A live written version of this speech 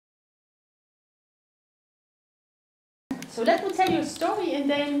So let me tell you a story and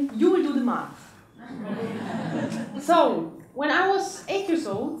then you will do the math. So, when I was 8 years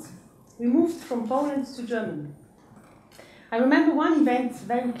old, we moved from Poland to Germany. I remember one event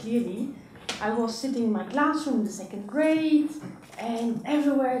very clearly. I was sitting in my classroom in the 2nd grade, and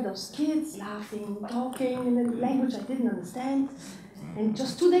everywhere those kids laughing, talking in a language I didn't understand. And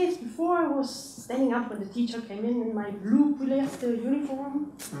just 2 days before, I was standing up when the teacher came in my blue polyester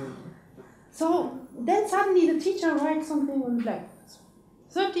uniform. So then suddenly the teacher writes something on the blackboard.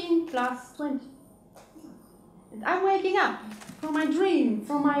 13 plus 20. And I'm waking up from my dream,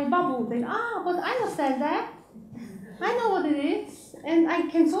 from my bubble, saying, but I understand that. I know what it is, and I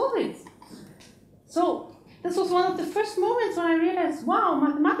can solve it. So this was one of the first moments when I realized, wow,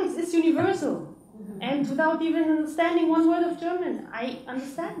 mathematics is universal. And without even understanding one word of German, I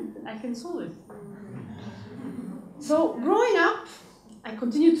understand it, I can solve it. So growing up, I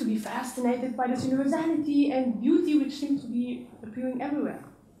continued to be fascinated by this universality and beauty which seemed to be appearing everywhere.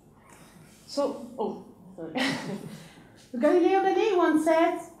 So, Galileo Galilei once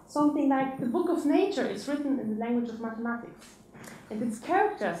said something like, the book of nature is written in the language of mathematics, and its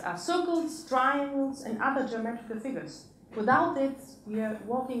characters are circles, triangles, and other geometrical figures. Without it, we are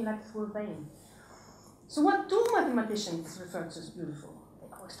walking like through a vein. So what do mathematicians refer to as beautiful? They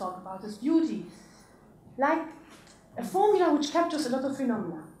always talk about this beauty, like a formula which captures a lot of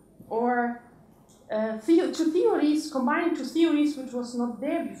phenomena, or two theories combining two theories which was not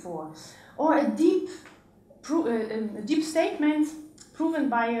there before, or a deep statement proven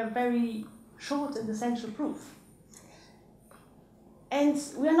by a very short and essential proof. And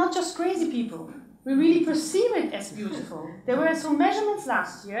we are not just crazy people. We really perceive it as beautiful. There were some measurements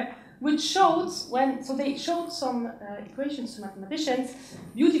last year which showed they showed some equations to mathematicians,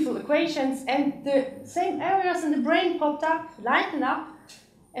 beautiful equations, and the same areas in the brain popped up, lighten up,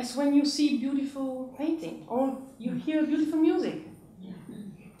 as when you see beautiful painting or you hear beautiful music.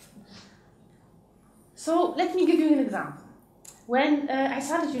 So let me give you an example. When I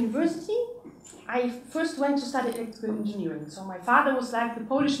started university, I first went to study electrical engineering. So my father was like the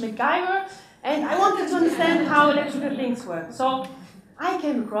Polish MacGyver, and I wanted to understand how electrical things work. So I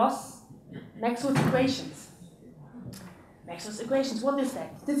came across Maxwell's equations. Maxwell's equations, what is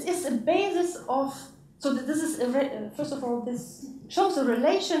that? This is a basis of, first of all, this shows a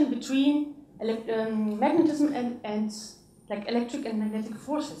relation between magnetism and like electric and magnetic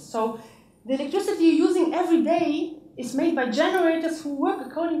forces. So the electricity you're using every day is made by generators who work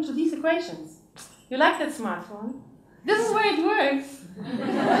according to these equations. You like that smartphone? This is where it works.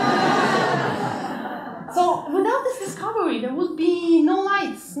 So without this discovery, there would be no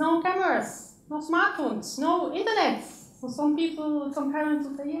lights, no cameras, no smartphones, no internet. So some parents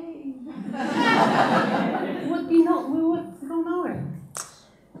would say, yay. We would go nowhere.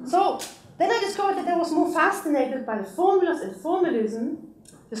 So then I discovered that I was more fascinated by the formulas and formalism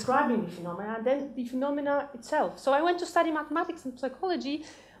describing the phenomena than the phenomena itself. So I went to study mathematics and psychology.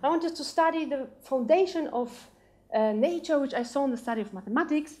 I wanted to study the foundation of nature, which I saw in the study of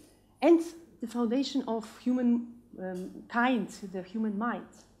mathematics, and the foundation of human kind, the human mind.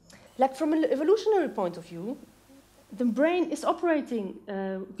 Like from an evolutionary point of view, the brain is operating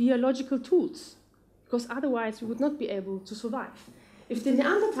via logical tools, because otherwise we would not be able to survive. If the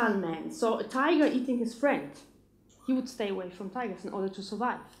Neanderthal man saw a tiger eating his friend, he would stay away from tigers in order to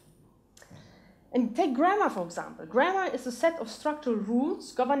survive. And take grammar, for example. Grammar is a set of structural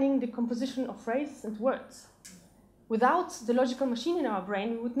rules governing the composition of phrases and words. Without the logical machine in our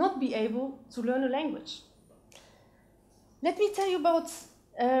brain, we would not be able to learn a language. Let me tell you about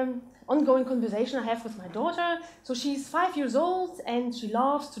ongoing conversation I have with my daughter. So she's 5 years old and she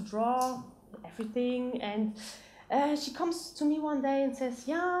loves to draw everything. And she comes to me one day and says,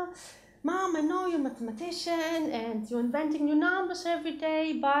 yeah, Mom, I know you're a mathematician and you're inventing new numbers every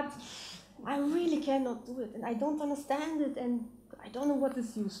day, but I really cannot do it and I don't understand it and I don't know what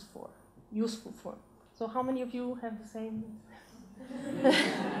it's useful for. So how many of you have the same?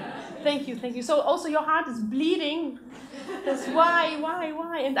 Thank you. So also your heart is bleeding. That's why?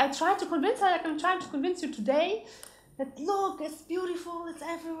 And I try to convince her, like I'm trying to convince you today, that look, it's beautiful, it's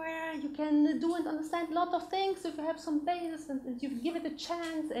everywhere, you can do and understand a lot of things if you have some basis and you give it a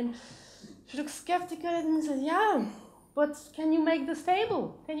chance. And she looks skeptical and says, yeah, but can you make this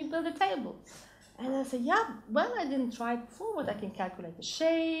table? Can you build a table? And I said, yeah, well, I didn't try it before, but I can calculate the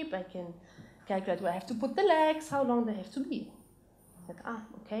shape, I can calculate where I have to put the legs, how long they have to be. I said,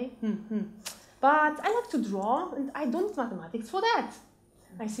 okay. But I like to draw, and I don't need mathematics for that.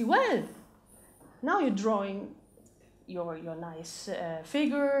 I see, well, now you're drawing your nice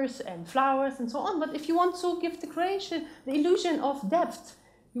figures and flowers and so on, but if you want to give the illusion of depth,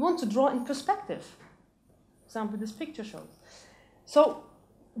 you want to draw in perspective. example, this picture shows. So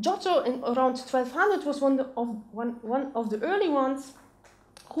Giotto in around 1200 was one of the early ones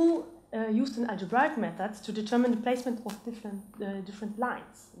who used an algebraic method to determine the placement of different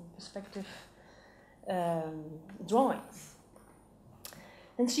lines in perspective drawings.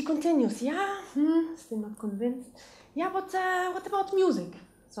 And she continues, still not convinced. Yeah, but what about music?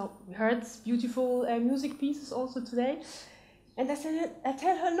 So we heard beautiful music pieces also today. And I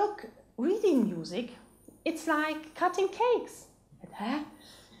tell her, look, reading music, it's like cutting cakes. And, huh?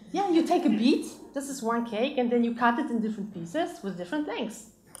 Yeah, you take a beat, this is one cake, and then you cut it in different pieces with different lengths.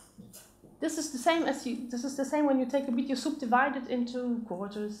 This is the same when you take a beat, you subdivide it into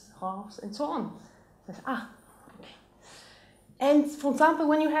quarters, halves, and so on. Okay. And for example,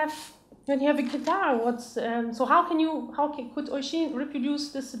 when you have a guitar, could Oisin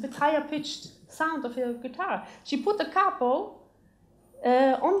reproduce this a bit higher pitched sound of a guitar? She put a capo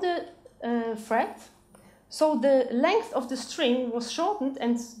on the fret, so the length of the string was shortened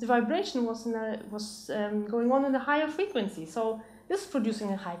and the vibration was going on in a higher frequency. So this is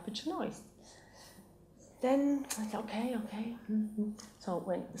producing a high pitched noise. Then I said, okay. So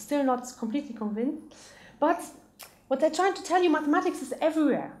when still not completely convinced, but what I'm trying to tell you, mathematics is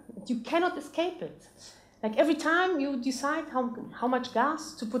everywhere. You cannot escape it. Like every time you decide how much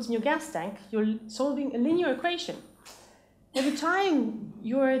gas to put in your gas tank, you're solving a linear equation. Every time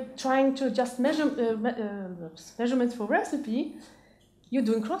you're trying to adjust measurements for recipe, you're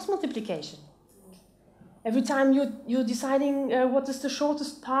doing cross multiplication. Every time you're deciding what is the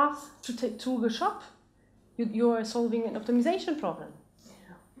shortest path to the shop, you're solving an optimization problem.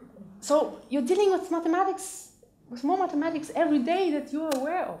 So you're dealing with mathematics, with more mathematics every day that you're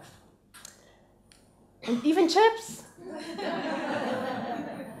aware of. And even chips.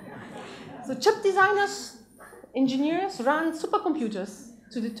 So chip designers, engineers run supercomputers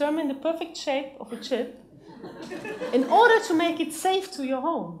to determine the perfect shape of a chip in order to make it safe to your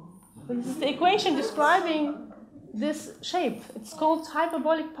home. So this is the equation describing this shape. It's called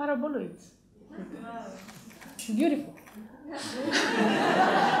hyperbolic paraboloids. Beautiful.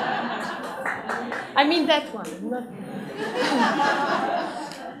 I mean that one.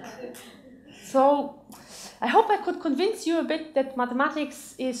 So I hope I could convince you a bit that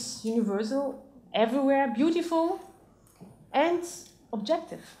mathematics is universal, everywhere, beautiful, and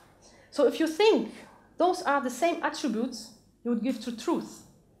objective. So if you think those are the same attributes you would give to truth.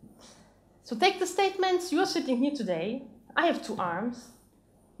 So take the statements, you're sitting here today, I have two arms.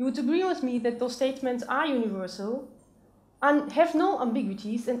 You would agree with me that those statements are universal and have no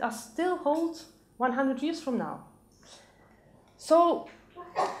ambiguities and are still hold 100 years from now. So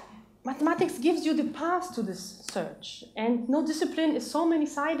mathematics gives you the path to this search, and no discipline is so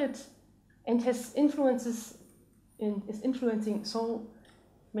many-sided and is influencing so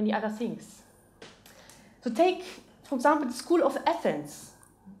many other things. So take, for example, the School of Athens,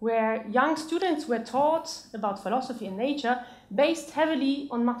 where young students were taught about philosophy and nature based heavily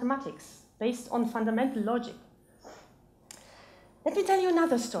on mathematics, based on fundamental logic. Let me tell you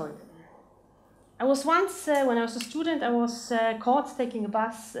another story. I was once, when I was a student, I was caught taking a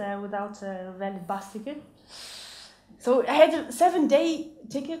bus without a valid bus ticket. So I had a 7-day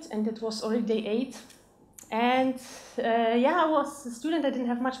ticket, and it was already day 8. And I was a student, I didn't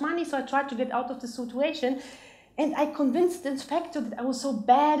have much money, so I tried to get out of the situation. And I convinced the inspector that I was so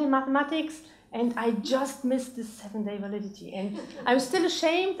bad in mathematics, and I just missed this 7-day validity. And I'm still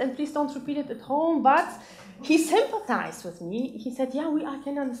ashamed, and please don't repeat it at home, but he sympathized with me. He said, yeah, I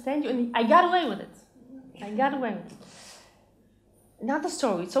can understand you, and I got away with it. Another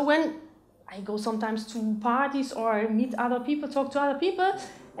story. So when I go sometimes to parties or meet other people, talk to other people,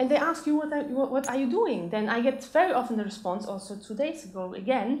 and they ask you, what are you doing? Then I get very often the response, also 2 days ago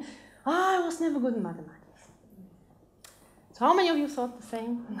again, I was never good in mathematics. So how many of you thought the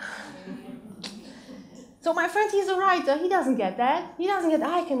same? So my friend, he's a writer, he doesn't get that. He doesn't get,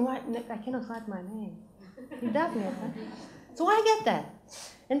 I cannot write my name. He doesn't get that. So I get that.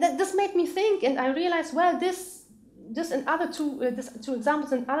 And this made me think, and I realized, well, this and other two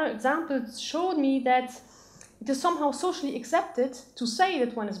examples and other examples showed me that it is somehow socially accepted to say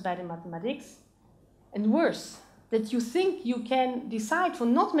that one is bad in mathematics, and worse, that you think you can decide for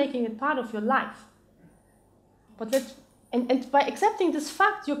not making it part of your life. But and by accepting this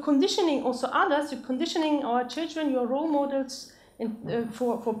fact, you're conditioning also others, you're conditioning our children, your role models, and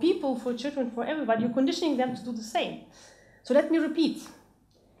for people, for children, for everybody, you're conditioning them to do the same. So let me repeat.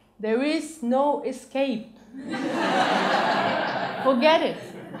 There is no escape. Forget it.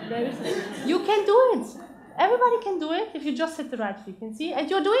 You can do it. Everybody can do it if you just hit the right frequency, and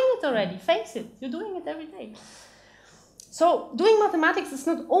you're doing it already. Face it. You're doing it every day. So doing mathematics is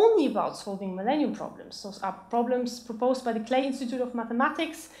not only about solving millennium problems. Those are problems proposed by the Clay Institute of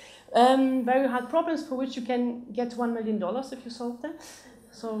Mathematics, very hard problems for which you can get $1 million if you solve them.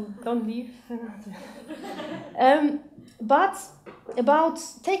 So don't leave. But about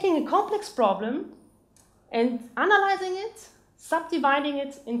taking a complex problem and analyzing it, subdividing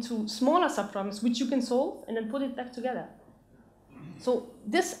it into smaller subproblems which you can solve, and then put it back together. So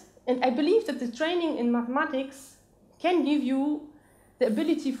this, and I believe that the training in mathematics can give you the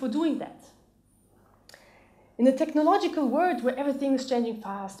ability for doing that. In a technological world where everything is changing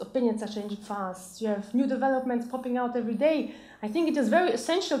fast, opinions are changing fast, you have new developments popping out every day, I think it is very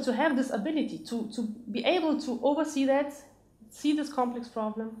essential to have this ability, to be able to oversee that, see this complex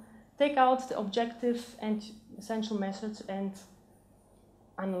problem, take out the objective and essential methods and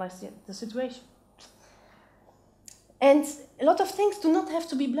analyze the situation. And a lot of things do not have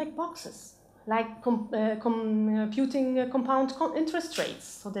to be black boxes, like computing compound interest rates.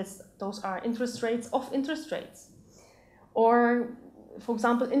 So those are interest rates of interest rates. Or, for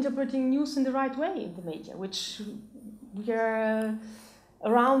example, interpreting news in the right way in the media, which we are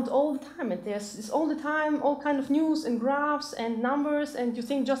around all the time. And there's all the time all kind of news and graphs and numbers, and you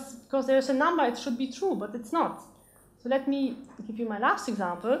think just because there's a number it should be true, but it's not. So let me give you my last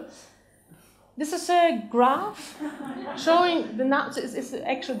example. This is a graph showing the number. So it's the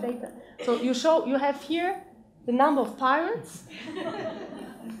actual data. So you have here the number of pirates,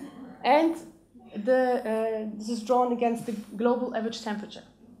 and this is drawn against the global average temperature.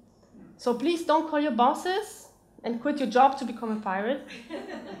 So please don't call your bosses and quit your job to become a pirate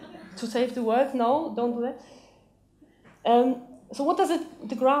to save the world. No, don't do that. So what does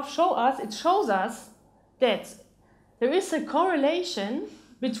the graph show us? It shows us that there is a correlation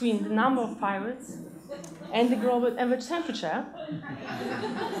between the number of pirates and the global average temperature,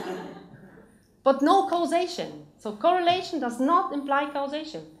 but no causation. So correlation does not imply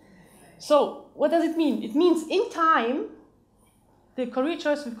causation. So what does it mean? It means in time, the career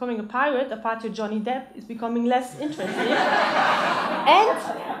choice of becoming a pirate, apart from Johnny Depp, is becoming less interesting. And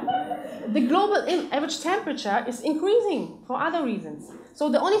the global average temperature is increasing for other reasons. So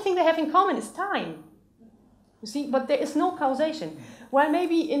the only thing they have in common is time. You see, but there is no causation. Well,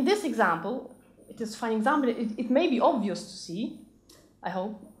 maybe in this example, it is a fine example, it may be obvious to see, I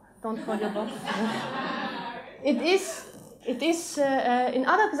hope, don't call your boss. It is, in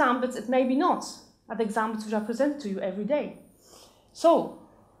other examples, it may be not, other examples which are presented to you every day. So,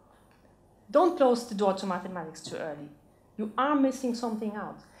 don't close the door to mathematics too early. You are missing something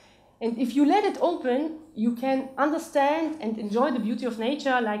out. And if you let it open, you can understand and enjoy the beauty of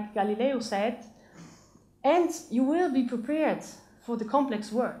nature, like Galileo said, and you will be prepared for the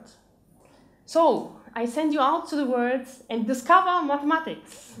complex world. So, I send you out to the world and discover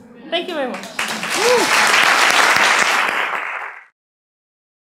mathematics. Thank you very much.